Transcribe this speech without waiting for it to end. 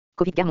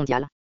Covid guerre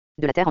mondiale.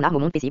 De la terre en armes au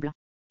monde paisible.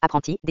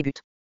 Apprentis,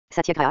 débute.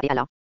 Satyagraha et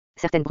Allah.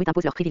 Certaines brutes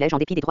imposent leurs privilèges en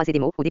dépit des droits et des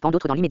maux, aux dépens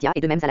d'autres dans l'immédiat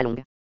et de mêmes à la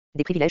longue.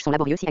 Des privilèges sont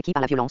laborieux si acquis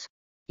par la violence.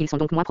 Ils sont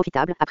donc moins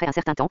profitables, après un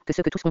certain temps, que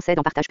ceux que tous concèdent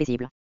en partage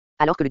paisible.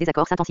 Alors que le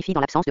désaccord s'intensifie dans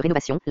l'absence de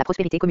rénovation, la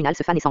prospérité communale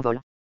se fane et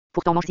s'envole.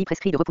 Pourtant Manji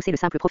prescrit de repousser le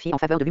simple profit en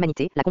faveur de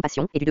l'humanité, la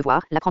compassion, et du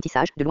devoir,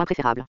 l'apprentissage, de loin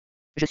préférable.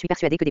 Je suis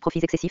persuadé que des profits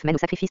excessifs mènent au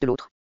sacrifice de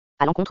l'autre.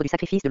 À l'encontre du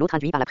sacrifice de l'autre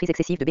induit par la prise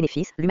excessive de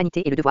bénéfices,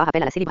 l'humanité et le devoir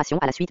appellent à la célébration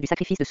à la suite du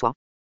sacrifice de soi.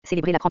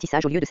 Célébrer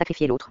l'apprentissage au lieu de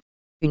sacrifier l'autre.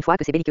 Une fois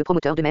que ces belliqueux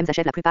promoteurs d'eux-mêmes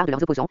achèvent la plupart de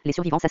leurs opposants, les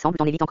survivants s'assemblent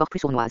en élite encore plus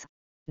sournoise.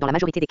 Dans la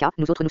majorité des cas,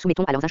 nous autres nous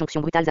soumettons à leurs injonctions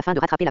brutales afin de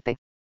rattraper la paix.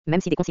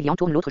 Même si des conciliants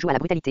tournent l'autre joue à la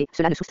brutalité,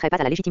 cela ne soustrait pas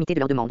à la légitimité de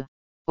leurs demandes.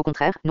 Au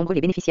contraire, nombreux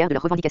les bénéficiaires de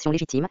leurs revendications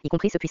légitimes, y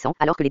compris ceux puissants,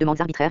 alors que les demandes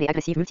arbitraires et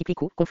agressives multiplient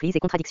coups, conflits et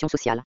contradictions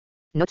sociales.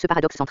 Note ce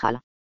paradoxe central.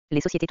 Les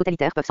sociétés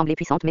totalitaires peuvent sembler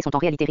puissantes mais sont en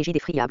réalité rigides et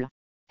friables.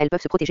 Elles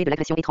peuvent se protéger de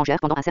l'agression étrangère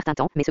pendant un certain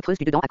temps, mais se creusent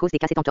du dedans à cause des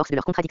casses et entorses de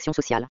leurs contradictions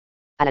sociales.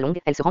 À la longue,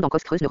 elles se rendent en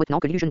cause creuse ne retenant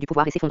que l'illusion du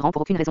pouvoir et s'effondrant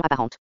pour aucune raison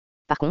apparente.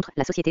 Par contre,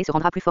 la société se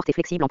rendra plus forte et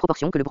flexible en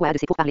proportion que le brouhaha de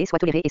ses pourparlers soit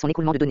toléré et son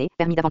écoulement de données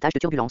permis davantage de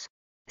turbulences.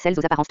 Celles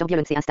aux apparences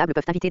turbulences et instables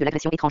peuvent inviter de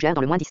l'agression étrangère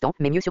dans le moins distant,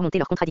 mais mieux surmonter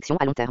leurs contradictions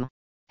à long terme.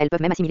 Elles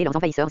peuvent même assimiler leurs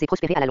envahisseurs et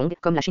prospérer à la longue,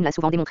 comme la Chine l'a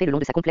souvent démontré le long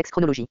de sa complexe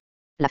chronologie.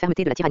 La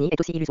fermeté de la tyrannie est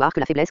aussi illusoire que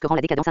la faiblesse que rend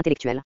la décadence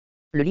intellectuelle.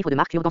 Le livre de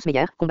Mark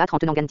Meyer, Combattre en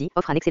tenant Gandhi,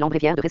 offre un excellent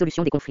bréviaire de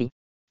résolution des conflits.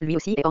 Lui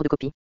aussi est hors de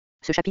copie.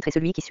 Ce chapitre et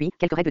celui qui suit,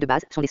 quelques règles de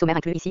base, sont des sommaires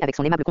inclus ici avec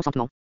son aimable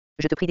consentement.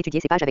 Je te prie d'étudier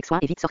ces pages avec soin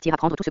et vite sortir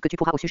apprendre tout ce que tu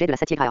pourras au sujet de la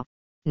Satyagraha.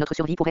 Notre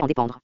survie pourrait en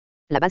dépendre.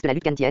 La base de la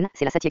lutte gandhienne,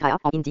 c'est la Satyagraha,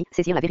 en hindi,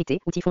 saisir la vérité,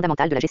 outil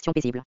fondamental de la gestion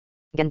paisible.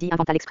 Gandhi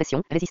inventa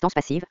l'expression résistance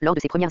passive lors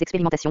de ses premières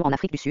expérimentations en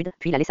Afrique du Sud,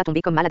 puis la laissa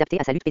tomber comme mal adaptée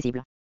à sa lutte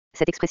paisible.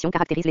 Cette expression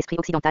caractérise l'esprit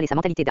occidental et sa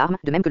mentalité d'arme,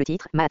 de même que le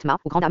titre Mahatma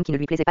ou grande âme qui ne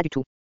lui plaisait pas du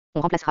tout.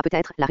 On remplacera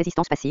peut-être la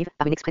résistance passive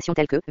par une expression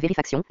telle que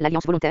verifaction,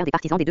 l'alliance volontaire des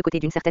partisans des deux côtés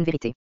d'une certaine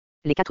vérité.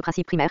 Les 4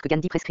 principes primaires que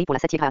Gandhi prescrit pour la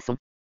Satyagraha sont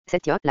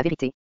Satya, la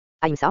vérité;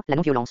 Ahimsa, la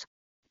non-violence;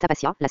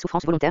 Tapasya, la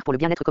souffrance volontaire pour le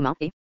bien-être commun;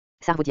 et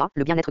Sarvodhya,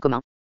 le bien-être commun.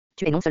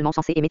 Tu es non seulement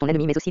censé aimer ton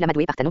ennemi mais aussi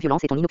l'amadouer par ta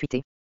non-violence et ton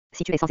innocuité.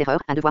 Si tu es sans erreur,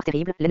 un devoir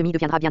terrible, l'ennemi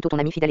deviendra bientôt ton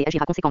ami fidèle et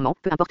agira conséquemment,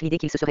 peu importe l'idée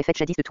qu'il se serait faite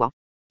jadis de toi.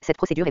 Cette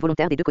procédure est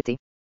volontaire des deux côtés.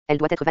 Elle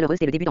doit être valeureuse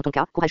dès le début dans ton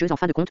cas, courageuse en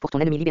fin de compte pour ton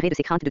ennemi libéré de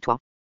ses craintes de toi.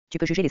 Tu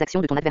peux juger les actions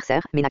de ton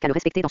adversaire, mais n'as qu'à le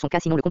respecter dans son cas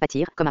sinon le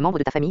compatir, comme un membre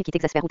de ta famille qui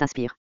t'exaspère ou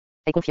t'inspire.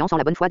 Aie confiance en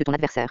la bonne foi de ton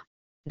adversaire.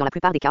 Dans la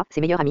plupart des cas,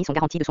 ses meilleurs amis sont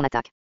garantis de son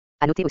attaque.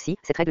 À noter aussi,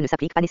 cette règle ne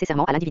s'applique pas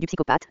nécessairement à l'individu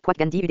psychopathe, quoique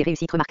Gandhi eut des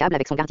réussites remarquables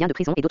avec son gardien de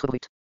prison et d'autres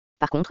brutes.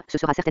 Par contre, ce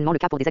sera certainement le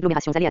cas pour des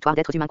agglomérations aléatoires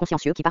d'êtres humains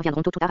consciencieux qui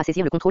parviendront tôt ou tard à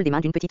saisir le contrôle des mains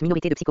d'une petite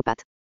minorité de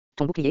psychopathes.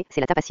 Ton bouclier,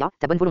 c'est la tapasya,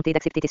 ta bonne volonté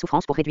d'accepter tes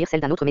souffrances pour réduire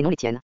celles d'un autre mais non les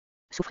tiennes.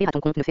 Souffrir à ton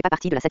compte ne fait pas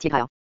partie de la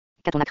Satyagraha.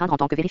 Qu'a-t-on à craindre en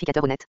tant que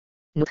vérificateur honnête?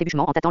 Nos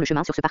trébuchements en tâtant le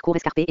chemin sur ce parcours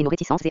escarpé et nos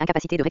réticences et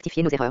incapacités de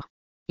rectifier nos erreurs.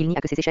 Il n'y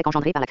a que ces échecs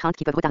engendrés par la crainte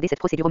qui peuvent retarder cette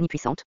procédure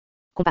omnipuissante.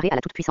 Comparée à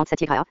la toute-puissante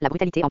Satyagraha, la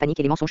brutalité en panique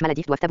et les mensonges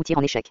maladifs doivent aboutir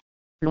en échec.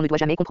 L'on ne doit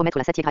jamais compromettre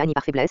la Satyagraha ni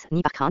par faiblesse,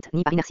 ni par crainte,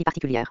 ni par inertie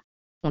particulière.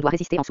 On doit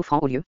résister en souffrant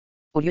au lieu.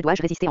 Au lieu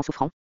dois-je résister en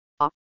souffrant?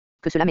 Ah,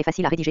 que cela m'est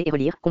facile à rédiger et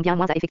relire, combien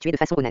moins à effectuer de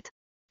façon honnête.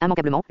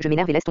 Immanquablement, je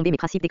m'énerve et laisse tomber mes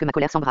principes dès que ma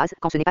colère s'embrase,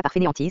 quand ce n'est pas par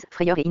fainéantise,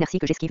 frayeur et inertie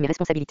que j'esquive mes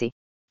responsabilités.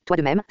 Toi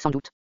de même, sans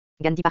doute.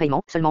 Gandhi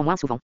pareillement, seulement moins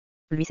souvent.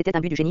 Lui c'était un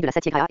but du génie de la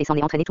Satyagraha et s'en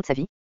est entraîné toute sa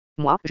vie.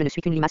 Moi, je ne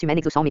suis qu'une limace humaine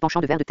exaucant mes penchants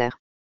de vers de terre.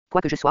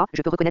 Quoi que je sois,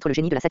 je peux reconnaître le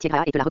génie de la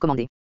Satyagraha et te la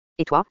recommander.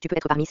 Et toi, tu peux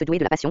être parmi ceux doués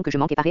de la passion que je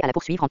manque et paré à la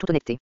poursuivre en toute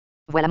honnêteté.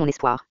 Voilà mon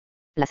espoir.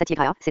 La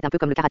Satyagraha, c'est un peu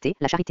comme le karaté,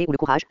 la charité ou le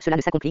courage, cela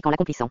ne s'accomplit qu'en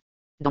l'accomplissant.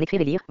 D'en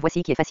écrire et lire,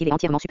 voici qui est facile et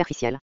entièrement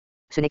superficiel.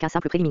 Ce n'est qu'un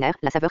simple préliminaire,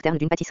 la saveur terne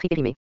d'une pâtisserie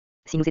périmée.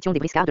 Si nous étions des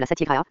briscards de la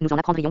Satyagraha, nous en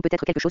apprendrions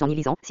peut-être quelque chose en y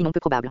lisant, sinon peu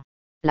probable.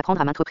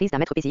 L'apprendre à maintes reprises d'un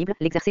maître paisible,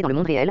 l'exercer dans le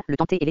monde réel, le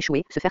tenter et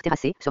l'échouer, se faire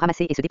terrasser, se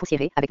ramasser et se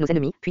dépoussiérer avec nos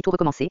ennemis, puis tout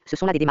recommencer, ce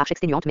sont là des démarches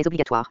exténuantes mais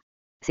obligatoires.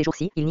 Ces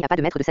jours-ci, il n'y a pas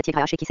de maître de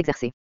Satyagraha chez qui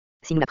s'exercer.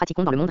 Si nous la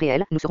pratiquons dans le monde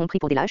réel, nous serons pris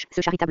pour des lâches,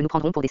 ceux charitables nous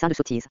prendront pour des saints de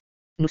sottise.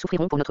 Nous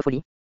souffrirons pour notre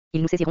folie.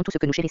 Ils nous saisiront tout ce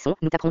que nous chérissons,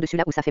 nous taperons dessus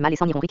là où ça fait mal et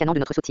s'en iront ricanant de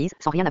notre sottise,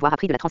 sans rien avoir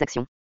appris de la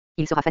transaction.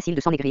 Il sera facile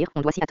de s'en aigrir,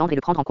 on doit s'y attendre et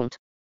le prendre en compte.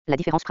 La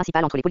différence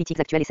principale entre les politiques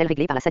actuelles et celles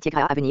réglées par la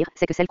Satyagraha à venir,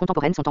 c'est que celles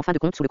contemporaines sont en fin de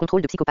compte sous le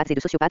contrôle de psychopathes et de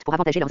sociopathes pour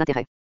avantager leurs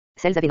intérêts.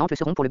 Celles avénantes le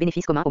seront pour le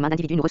bénéfice commun aux mains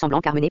d'individus nous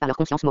ressemblant car menés par leur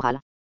conscience morale.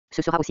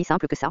 Ce sera aussi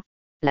simple que ça.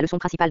 La leçon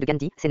principale de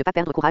Gandhi, c'est ne pas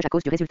perdre courage à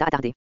cause du résultat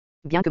attardé.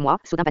 Bien que moi,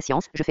 sot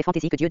d'impatience, je fais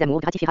fantaisie que Dieu d'amour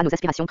gratifiera nos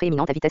aspirations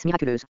prééminentes à vitesse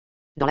miraculeuse.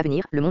 Dans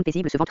l'avenir, le monde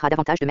paisible se vantera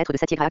davantage de maîtres de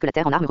Satyagraha que la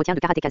terre en armes retient de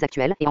karatékas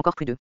actuels et encore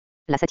plus d'eux.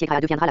 La Satyagraha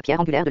deviendra la pierre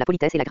angulaire de la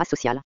politesse et la grâce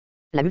sociale.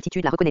 La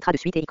multitude la reconnaîtra de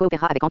suite et y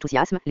coopérera avec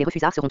enthousiasme, les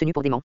refusards seront tenus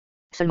pour déments.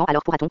 Seulement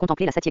alors pourra-t-on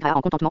contempler la Satyagraha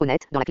en contentement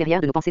honnête, dans la clairière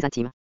de nos pensées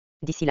intimes.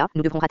 D'ici là,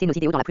 nous devrons rater nos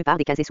idéaux dans la plupart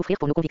des cas et souffrir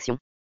pour nos convictions.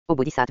 Ô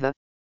Bodhisattva.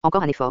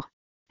 Encore un effort.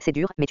 C'est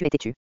dur, mais tu es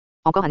têtu.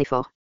 Encore un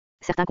effort.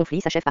 Certains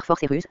conflits s'achèvent par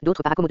force et ruse,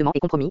 d'autres par accommodement et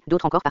compromis,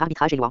 d'autres encore par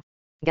arbitrage et loi.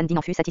 Gandhi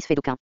n'en fut satisfait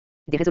d'aucun.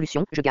 Des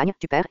résolutions, je gagne,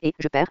 tu perds, et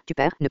je perds, tu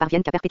perds, ne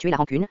parviennent qu'à perpétuer la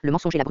rancune, le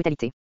mensonge et la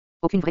brutalité.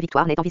 Aucune vraie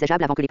victoire n'est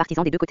envisageable avant que les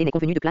partisans des deux côtés n'aient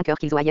convenu de plein cœur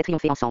qu'ils aient à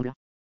triompher ensemble.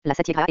 La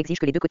Satyagraha exige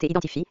que les deux côtés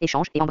identifient,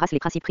 échangent et embrassent les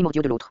principes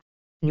primordiaux de l'autre.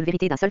 Nulle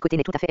vérité d'un seul côté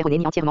n'est tout à fait erronée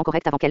ni entièrement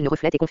correcte avant qu'elle ne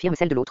reflète et confirme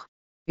celle de l'autre.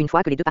 Une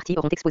fois que les deux parties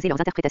auront exposé leurs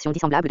interprétations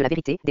dissemblables de la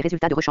vérité, des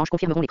résultats de rechange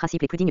confirmeront les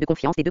principes les plus dignes de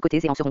confiance des deux côtés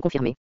et en seront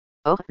confirmés.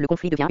 Or, le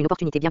conflit devient une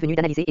opportunité bienvenue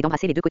d'analyser et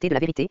d'embrasser les deux côtés de la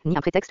vérité, ni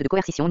un prétexte de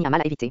coercition ni un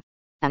mal à éviter.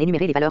 1.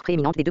 Énumérer les valeurs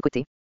prééminentes des deux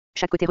côtés.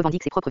 Chaque côté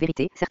revendique ses propres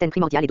vérités, certaines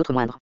primordiales et d'autres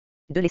moindres.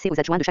 2. Laisser aux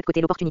adjoints de chaque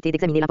côté l'opportunité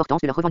d'examiner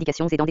l'importance de leurs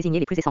revendications et d'en désigner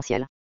les plus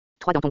essentielles.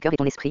 3. Dans ton cœur et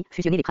ton esprit,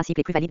 fusionner les principes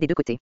les plus valides des deux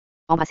côtés.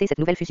 Embrasser cette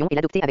nouvelle fusion et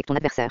l'adopter avec ton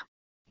adversaire.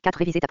 4.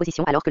 Réviser ta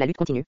position alors que la lutte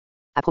continue.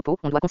 À propos,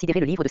 on doit considérer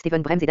le livre de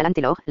Stephen Brems et d'Alan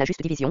Taylor, La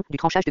juste division, du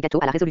tranchage de gâteau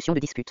à la résolution de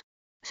disputes.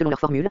 Selon leur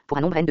formule, pour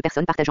un nombre n de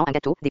personnes partageant un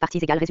gâteau, des parties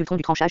égales résulteront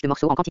du tranchage de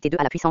morceaux en quantité 2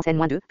 à la puissance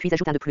n-2, puis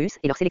ajoute un de plus,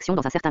 et leur sélection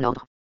dans un certain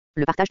ordre.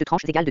 Le partage de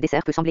tranches égales de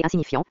dessert peut sembler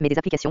insignifiant, mais des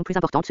applications plus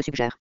importantes se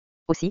suggèrent.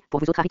 Aussi, pour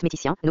vous autres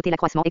arithméticiens, notez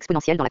l'accroissement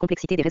exponentiel dans la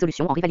complexité des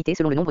résolutions en rivalité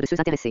selon le nombre de ceux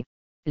intéressés.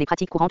 Les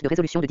pratiques courantes de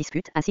résolution de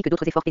disputes, ainsi que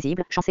d'autres efforts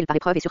paisibles, chancellent par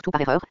épreuve et surtout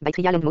par erreur, by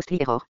trial and mostly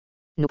error.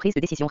 Nos prises de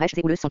décision rêches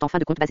et houleuses sont en fin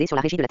de compte basées sur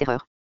la régie de la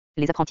terreur.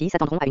 Les apprentis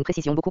s'attendront à une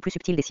précision beaucoup plus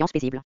subtile des sciences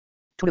paisibles.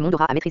 Tout le monde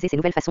aura à maîtriser ces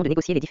nouvelles façons de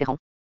négocier les différends.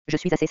 Je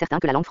suis assez certain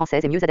que la langue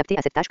française est mieux adaptée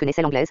à cette tâche que n'est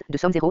celle anglaise, de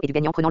somme zéro et du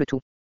gagnant prenant le tout.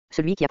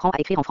 Celui qui apprend à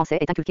écrire en français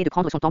est inculqué de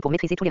prendre son temps pour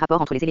maîtriser tous les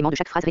rapports entre les éléments de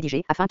chaque phrase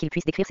rédigée afin qu'il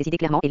puisse décrire ses idées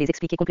clairement et les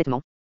expliquer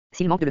complètement.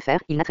 S'il manque de le faire,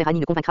 il n'attraira ni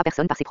ne convaincra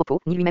personne par ses propos,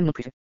 ni lui-même non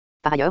plus.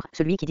 Par ailleurs,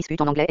 celui qui dispute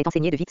en anglais est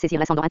enseigné de vite saisir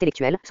l'ascendant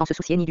intellectuel, sans se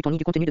soucier ni du ton ni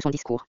du contenu de son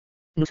discours.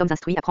 Nous sommes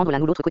instruits à prendre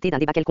l'un ou l'autre côté d'un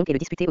débat quelconque et le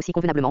disputer aussi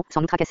convenablement,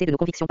 sans nous tracasser de nos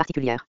convictions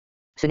particulières.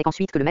 Ce n'est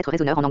qu'ensuite que le maître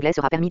raisonneur en anglais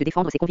sera permis de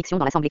défendre ses convictions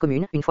dans l'assemblée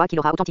commune, une fois qu'il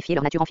aura authentifié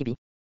leur nature amphibie.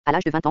 À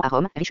l'âge de 20 ans à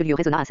Rome, Richelieu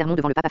raisonna un sermon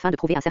devant le pape afin de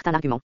prouver un certain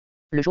argument.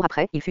 Le jour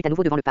après, il fut à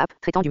nouveau devant le pape,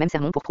 traitant du même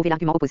sermon pour prouver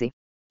l'argument opposé.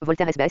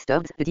 Voltaire's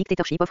Bastards, The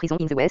Dictatorship of Reason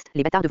in the West,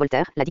 Les bâtards de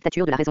Voltaire, La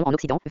dictature de la raison en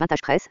Occident,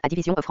 Vintage Press, A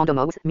Division of Random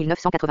House,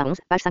 1991,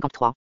 page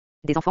 53.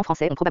 Des enfants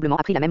français ont probablement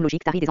appris la même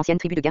logique tarie des anciennes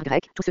tribus de guerre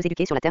grecques, tous ceux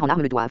éduqués sur la terre en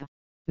armes le doivent.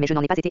 Mais je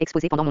n'en ai pas été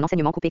exposé pendant mon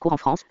enseignement coupé court en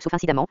France, sauf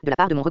incidemment, de la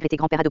part de mon regretté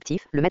grand-père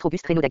adoptif, le maître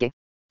Auguste Reynaud d'Aguet.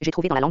 J'ai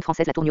trouvé dans la langue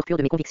française la tournure pure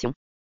de mes convictions.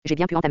 J'ai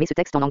bien pu entamer ce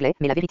texte en anglais,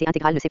 mais la vérité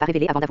intégrale ne s'est pas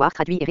révélée avant d'avoir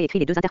traduit et réécrit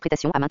les deux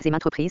interprétations à maintes et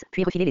maintes reprises,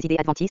 puis refilé les idées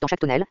adventistes dans chaque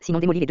tonnelle, sinon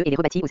démoli les deux et les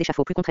rebâti aux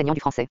échafauds plus contraignants du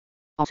français.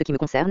 En ce qui me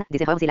concerne,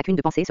 des erreurs et lacunes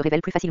de pensée se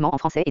révèlent plus facilement en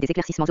français et des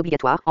éclaircissements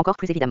obligatoires, encore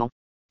plus évidemment.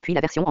 Puis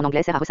la version en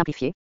anglais sert à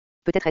resimplifier.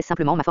 Peut-être est-ce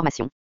simplement ma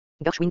formation.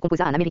 Gershwin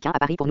composa un américain à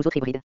Paris pour nous autres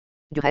hybrides.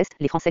 Du reste,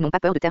 les Français n'ont pas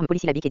peur de termes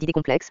polysyllabiques et d'idées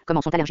complexes, comme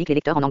en sont allergiques les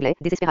lecteurs en anglais,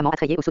 désespérément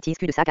attrayés aux sottises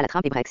cul-de-sac à la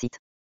Trump et Brexit.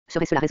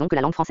 Serait-ce la raison que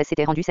la langue française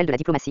s'était rendue celle de la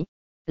diplomatie?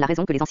 La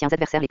raison que les anciens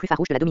adversaires les plus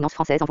farouches de la dominance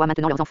française envoient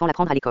maintenant leurs enfants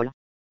l'apprendre à l'école?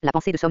 La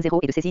pensée de somme zéro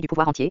et de saisie du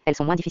pouvoir entier, elles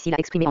sont moins difficiles à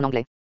exprimer en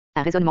anglais.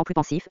 Un raisonnement plus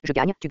pensif, je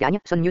gagne, tu gagnes,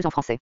 sonne mieux en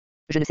français.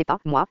 Je ne sais pas,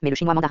 moi, mais le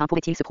chinois mandarin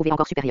pourrait-il se prouver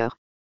encore supérieur?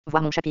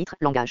 Voir mon chapitre,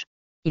 langage.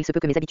 Il se peut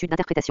que mes habitudes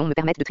d'interprétation me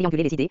permettent de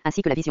trianguler les idées,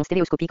 ainsi que la vision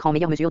stéréoscopique rend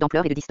meilleure mesure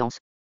d'ampleur et de distance.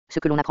 Ce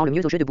que l'on apprend le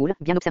mieux au jeu de boules,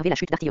 bien observer la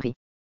chute d'artillerie.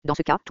 Dans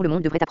ce cas, tout le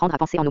monde devrait apprendre à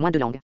penser en au moins deux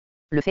langues.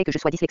 Le fait que je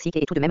sois dyslexique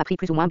et tout de même appris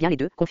plus ou moins bien les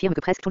deux, confirme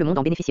que presque tout le monde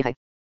en bénéficierait.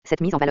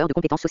 Cette mise en valeur de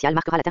compétences sociales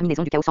marquera la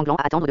terminaison du chaos sanglant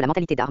à attendre de la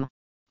mentalité d'armes.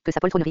 Que sa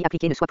poltronnerie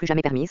appliquée ne soit plus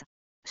jamais permise.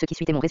 Ce qui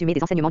suit est mon résumé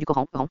des enseignements du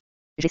Coran.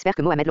 J'espère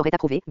que Mohamed l'aurait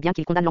approuvé, bien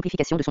qu'il condamne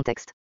l'amplification de son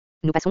texte.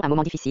 Nous passons un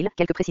moment difficile,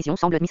 quelques précisions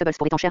semblent admissibles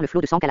pour étancher le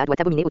flot de sang qu'Allah doit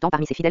abominer autant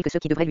parmi ses fidèles que ceux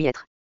qui devraient lui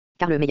être.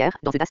 Karl Meyer,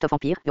 dans The Dust of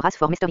Empire, The Race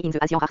for Mastery in the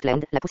Asian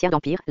Heartland, La poussière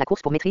d'empire, la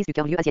course pour maîtrise du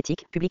cœur lieu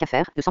asiatique, Public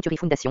Affaires, de Century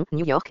Foundation,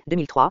 New York,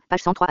 2003,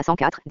 page 103 à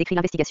 104, décrit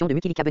l'investigation de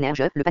Mukilika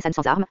Benerje, le Passan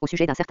sans armes, au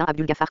sujet d'un certain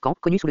Abdul Ghaffar Khan,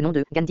 connu sous le nom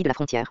de Gandhi de la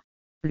frontière.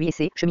 Lui et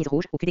ses chemise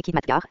rouge, au Kudekid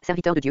Matgar,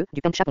 serviteurs de Dieu,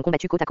 du Pendjab ont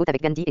combattu côte à côte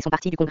avec Gandhi et son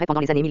parti du Congrès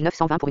pendant les années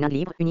 1920 pour une Inde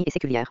libre, unie et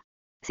séculière.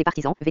 Ses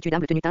partisans, vêtus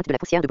d'humble tenue teinte de la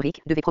poussière de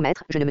briques, devaient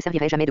promettre: je ne me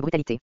servirai jamais de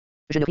brutalité.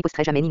 Je ne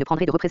riposterai jamais ni ne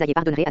prendrai de représailles et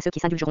pardonnerai à ceux qui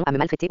s'indulgeront à me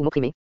maltraiter ou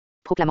m'opprimer.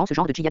 Proclamant ce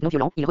genre de djihad non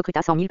violent, il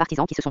recruta 100 000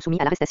 partisans qui se sont soumis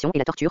à l'arrestation et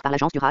la torture par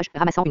l'agence du Raj,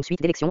 ramassant une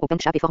suite d'élections au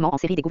Pendjab et formant en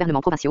série des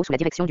gouvernements provinciaux sous la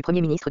direction du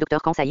Premier ministre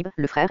Dr Khan Sahib,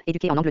 le frère,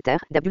 éduqué en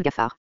Angleterre, d'Abdul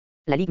Ghaffar.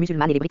 La Ligue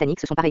musulmane et les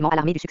Britanniques se sont pareillement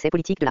alarmés du succès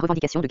politique de la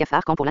revendication de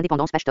Ghaffar Khan pour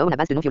l'indépendance pashtoune à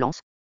base de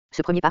non-violence.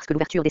 Ce premier parce que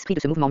l'ouverture d'esprit de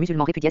ce mouvement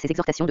musulman répudiait ses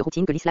exhortations de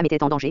routine que l'islam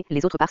était en danger,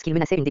 les autres parce qu'il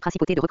menaçait une des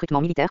principautés de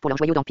recrutement militaire pour leur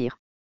joyau d'empire.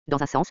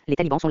 Dans un sens, les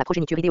talibans sont la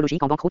progéniture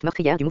idéologique en banqueroute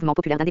meurtrière du mouvement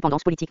populaire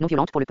d'indépendance politique non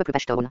violente pour le peuple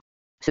pashtoun.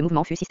 Ce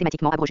mouvement fut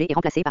systématiquement abrogé et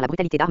remplacé par la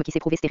brutalité d'armes qui s'est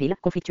prouvée stérile,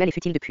 conflictuelle et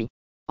futile depuis.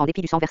 En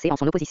dépit du sang versé en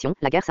son opposition,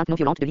 la guerre sainte non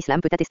violente de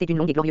l'islam peut attester d'une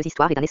longue et glorieuse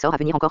histoire et d'un essor à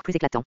venir encore plus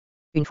éclatant.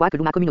 Une fois que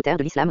l'oumma communautaire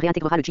de l'islam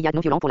réintégrera le djihad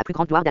non violent pour la plus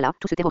grande gloire d'Allah,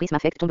 tout ce terrorisme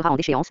infect tombera en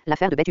déchéance,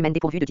 l'affaire de bêtes humaines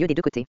dépourvues de Dieu des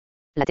deux côtés.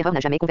 La terreur n'a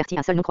jamais converti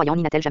un seul non-croyant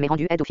ni n'a-t-elle jamais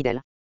rendu aide aux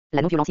fidèles.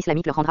 La non-violence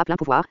islamique leur rendra plein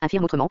pouvoir,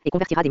 infirme autrement, et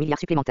convertira des milliards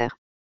supplémentaires.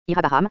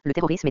 Ira Bahram, le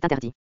terrorisme est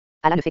interdit.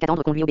 Allah ne fait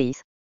qu'attendre qu'on lui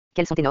obéisse.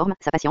 Quelles sont énormes,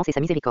 sa patience et sa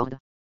miséricorde.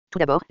 Tout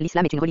d'abord,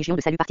 l'islam est une religion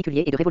de salut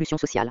particulier et de révolution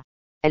sociale.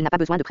 Elle n'a pas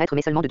besoin de prêtres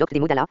mais seulement de doctes des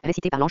mots d'Allah,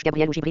 récités par l'ange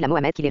Gabriel ou Jibril à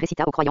Mohammed qui les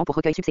récita aux croyants pour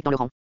recueil subséquent dans le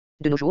rang.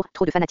 De nos jours,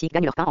 trop de fanatiques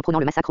gagnent leur pain en prônant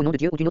le massacre au nom de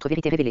Dieu ou d'une autre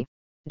vérité révélée.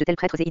 De tels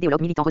prêtres et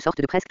idéologues militants ressortent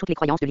de presque toutes les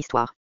croyances de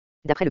l'histoire.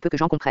 D'après le peu que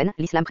j'en comprenne,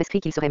 l'islam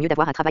prescrit qu'il serait mieux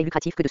d'avoir un travail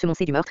lucratif que de se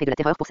moncer du meurtre et de la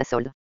terreur pour sa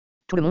solde.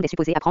 Tout le monde est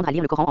supposé apprendre à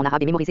lire le Coran en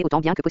arabe et mémoriser autant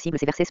bien que possible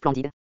ces versets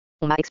splendides.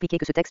 On m'a expliqué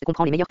que ce texte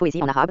comprend les meilleures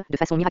poésies en arabe, de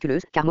façon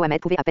miraculeuse, car Mohammed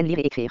pouvait à peine lire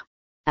et écrire.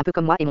 Un peu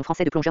comme moi et mon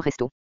français de plongeur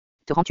resto.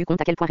 Te rends-tu compte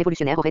à quel point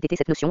révolutionnaire aurait été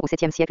cette notion au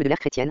 7e siècle de l'ère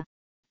chrétienne?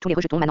 Tous les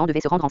rejetons manants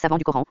devaient se rendre en savants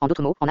du Coran, en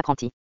d'autres mots, en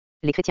apprentis.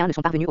 Les chrétiens ne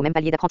sont parvenus au même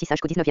palier d'apprentissage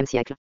qu'au 19e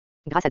siècle.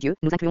 Grâce à Dieu,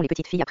 nous incluons les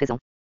petites filles à présent.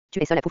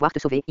 Tu es seul à pouvoir te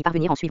sauver, y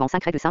parvenir en suivant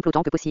 5 règles simples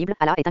autant que possible.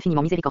 Allah est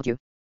infiniment miséricordieux.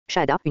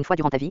 Shahada, une fois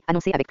durant ta vie,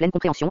 annoncez avec pleine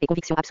compréhension et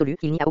conviction absolue,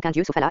 il n'y a aucun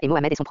Dieu sauf Allah et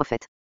Mohammed est son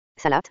prophète.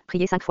 Salat,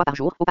 prier 5 fois par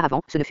jour,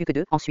 auparavant, ce ne fut que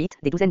 2, ensuite,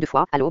 des douzaines de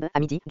fois, à l'aube, à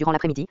midi, durant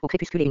l'après-midi, au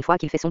crépuscule et une fois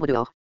qu'il fait sombre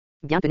dehors.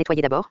 Bien te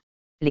nettoyer d'abord.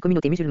 Les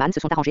communautés musulmanes se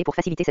sont arrangées pour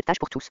faciliter cette tâche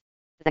pour tous.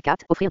 Zakat,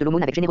 offrir de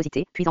l'aumône avec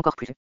générosité, puis encore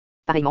plus.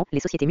 Pareillement, les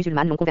sociétés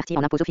musulmanes l'ont converti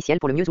en impôt officiel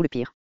pour le mieux ou le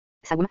pire.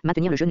 Saoum,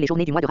 maintenir le jeûne les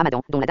journées du mois de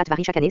Ramadan, dont la date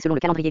varie chaque année selon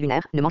le calendrier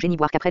lunaire, ne manger ni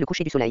boire qu'après le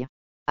coucher du soleil.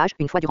 Hajj,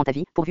 une fois durant ta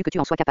vie, pourvu que tu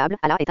en sois capable,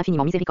 Allah est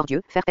infiniment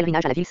miséricordieux, faire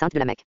pèlerinage à la ville sainte de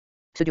la Mecque.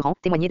 Ce durant,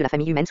 témoigner de la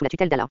famille humaine sous la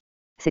tutelle d'Allah.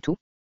 C'est tout.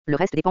 Le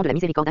reste dépend de la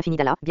miséricorde infinie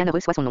d'Allah, bienheureux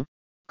soit son nom.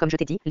 Comme je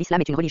t'ai dit,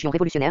 l'islam est une religion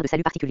révolutionnaire de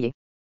salut particulier.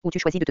 Où tu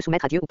choisis de te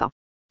soumettre à Dieu ou pas.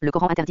 Le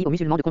Coran interdit aux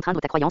musulmans de contraindre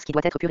ta croyance qui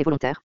doit être pure et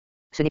volontaire.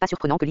 Ce n'est pas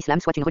surprenant que l'islam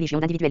soit une religion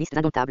d'individualistes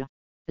indomptables.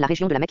 La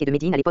région de la Mecque et de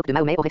Médine à l'époque de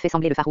Mahomet aurait fait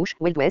sembler le farouche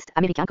Wild West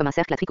américain comme un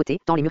cercle à tricoter,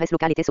 tant les muresses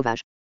locales étaient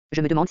sauvages.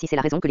 Je me demande si c'est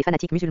la raison que les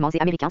fanatiques musulmans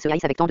et américains se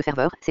haïssent avec tant de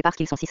ferveur, c'est parce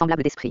qu'ils sont si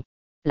semblables d'esprit.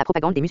 La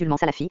propagande des musulmans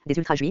salafis, des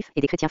ultra-juifs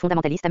et des chrétiens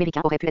fondamentalistes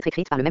américains aurait pu être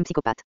écrite par le même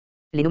psychopathe.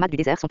 Les nomades du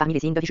désert sont parmi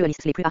les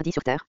individualistes les plus hardis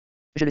sur terre.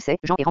 Je le sais,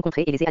 j'en ai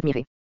rencontré et les ai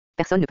admirés.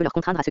 Personne ne peut leur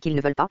contraindre à ce qu'ils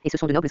ne veulent pas, et ce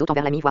sont de nobles hôtes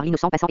envers l'ami voire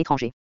l'innocent passant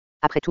étranger.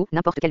 Après tout,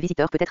 n'importe quel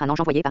visiteur peut être un ange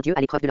envoyé par Dieu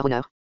à l'épreuve de leur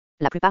honneur.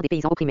 La plupart des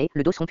paysans opprimés,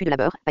 le dos rompu de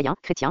labeur, païens,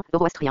 chrétiens,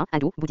 zoroastriens,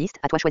 hindous, bouddhistes,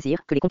 à toi choisir,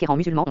 que les conquérants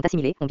musulmans ont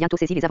assimilés, ont bientôt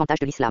saisi les avantages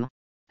de l'islam.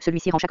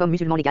 Celui-ci rend chaque homme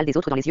musulman l'égal des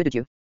autres dans les yeux de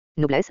Dieu.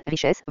 Noblesse,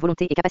 richesse,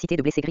 volonté et capacité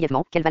de blesser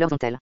grièvement, quelles valeurs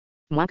ont-elles?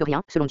 Moins que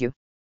rien, selon Dieu.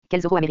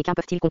 Quels Euro-américains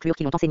peuvent-ils conclure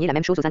qu'ils ont enseigné la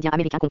même chose aux Indiens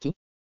américains conquis?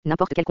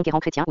 N'importe quel conquérant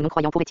chrétien ou non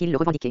croyant pourrait-il le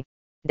revendiquer.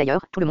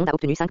 D'ailleurs, tout le monde a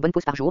obtenu 5 bonnes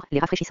pauses par jour, les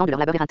rafraîchissant de leur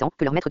labeur éreintant,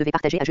 que leur maître devait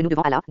partager à genoux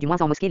devant Allah, du moins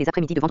en mosquée les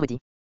après-midi de vendredi.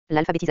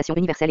 L'alphabétisation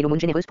universelle et l'aumône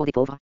généreuse pour des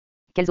pauvres.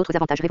 Quels autres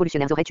avantages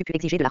révolutionnaires aurais-tu pu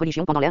exiger de la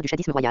religion pendant l'ère du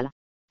chadisme royal?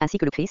 Ainsi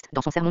que le Christ,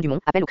 dans son sermon du mont,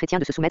 appelle aux chrétiens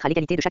de se soumettre à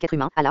l'égalité de chaque être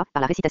humain, Allah,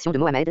 par la récitation de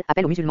Mohammed,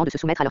 appelle aux musulmans de se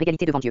soumettre à leur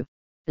égalité devant Dieu.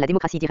 La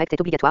démocratie directe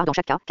est obligatoire dans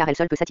chaque cas, car elle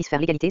seule peut satisfaire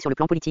l'égalité sur le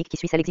plan politique qui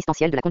suit celle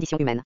existentielle de la condition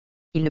humaine.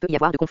 Il ne peut y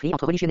avoir de conflit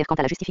entre religionnaires quant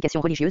à la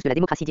justification religieuse de la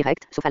démocratie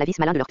directe, sauf à l'avis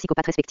malin de leurs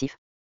psychopathes respectifs.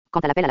 Quant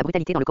à l'appel à la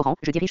brutalité dans le Coran,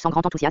 je dirige sans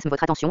grand enthousiasme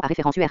votre attention à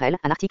référence URL,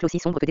 un article aussi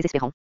sombre que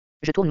désespérant.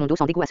 Je tourne mon dos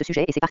sans dégoût à ce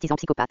sujet et ses partisans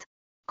psychopathes.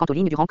 Quant aux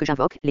lignes du rang que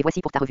j'invoque, les voici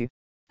pour ta revue.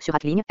 Surat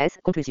ligne S,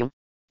 conclusion.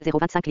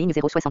 025 ligne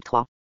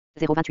 063.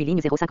 028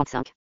 ligne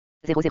 055.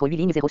 008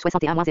 ligne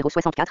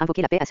 061-064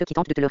 invoquer la paix à ceux qui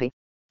tentent de te leurrer.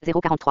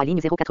 043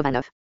 ligne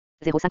 089.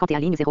 051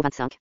 ligne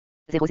 025.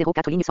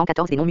 004 ligne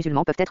 114 les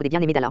non-musulmans peuvent être des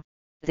bien-aimés d'Allah.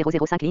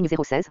 005 ligne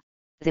 016.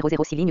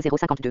 006 ligne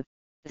 052.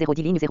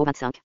 010 ligne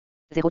 025.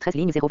 013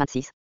 ligne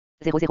 026.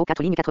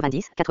 004 ligne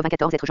 90,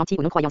 94 être gentil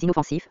aux non-croyants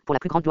inoffensifs, pour la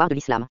plus grande gloire de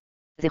l'islam.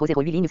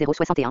 008 ligne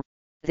 061.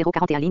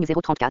 041 ligne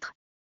 034.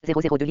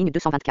 002 ligne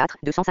 224,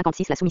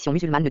 256 la soumission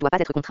musulmane ne doit pas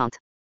être contrainte.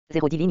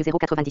 010 ligne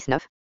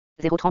 099.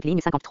 030 ligne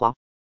 53.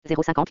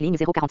 050 ligne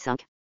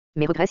 045.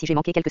 Mes regrets si j'ai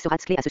manqué quelques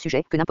sourates clés à ce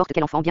sujet que n'importe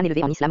quel enfant bien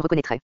élevé en islam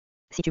reconnaîtrait.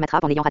 Si tu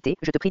m'attrapes en ayant raté,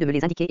 je te prie de me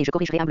les indiquer et je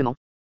corrigerai humblement.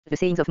 The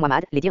Sayings of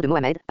Muhammad, les dires de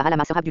Mohammed, par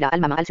Allama Sir Abdullah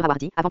Al-Mamin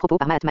Al-Surawardi, avant-propos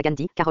par Mahatma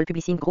Gandhi, Carole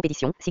Publishing Group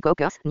Édition,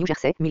 Seacockers, New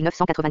Jersey,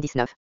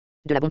 1999.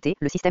 De la bonté,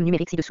 le système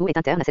numérique ci-dessous est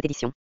interne à cette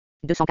édition.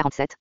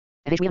 247.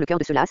 Réjouir le cœur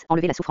de ceux-là,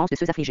 enlever la souffrance de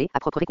ceux affligés,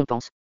 à propre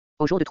récompense.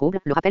 Au jour de trouble,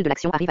 le rappel de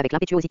l'action arrive avec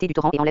l'impétuosité du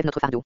torrent et enlève notre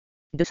fardeau.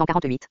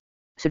 248.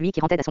 Celui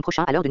qui rend aide à son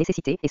prochain à l'heure de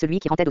nécessité, et celui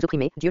qui rend aide aux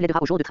opprimés, Dieu l'aidera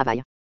au jour de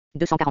travail.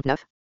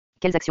 249.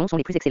 Quelles actions sont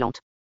les plus excellentes?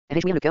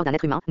 Réjouir le cœur d'un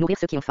être humain, nourrir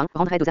ceux qui ont faim,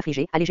 rendre aide aux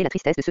affligés, alléger la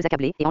tristesse de ceux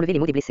accablés, et enlever les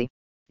maux des blessés.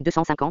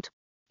 250.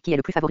 Qui est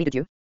le plus favori de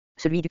Dieu?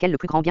 Celui duquel le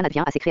plus grand bien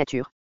advient à ses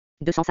créatures.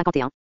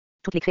 251.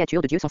 Toutes les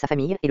créatures de Dieu sont sa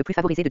famille, et le plus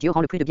favorisé de Dieu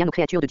rend le plus de bien aux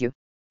créatures de Dieu.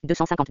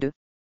 252.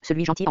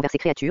 Celui gentil envers ses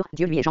créatures,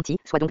 Dieu lui est gentil,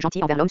 sois donc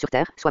gentil envers l'homme sur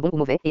terre, soit bon ou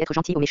mauvais, et être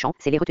gentil aux méchants,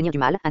 c'est les retenir du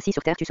mal, ainsi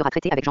sur terre tu seras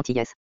traité avec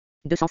gentillesse.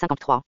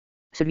 253.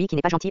 Celui qui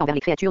n'est pas gentil envers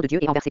les créatures de Dieu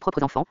et envers ses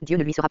propres enfants, Dieu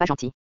ne lui sera pas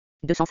gentil.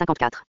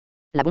 254.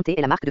 La bonté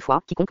est la marque de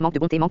foi, quiconque manque de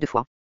bonté manque de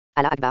foi.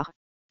 Allah Akbar.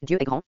 Dieu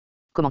est grand.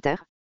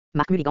 Commentaire.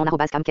 Marc Mulligan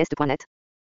 @camcast.net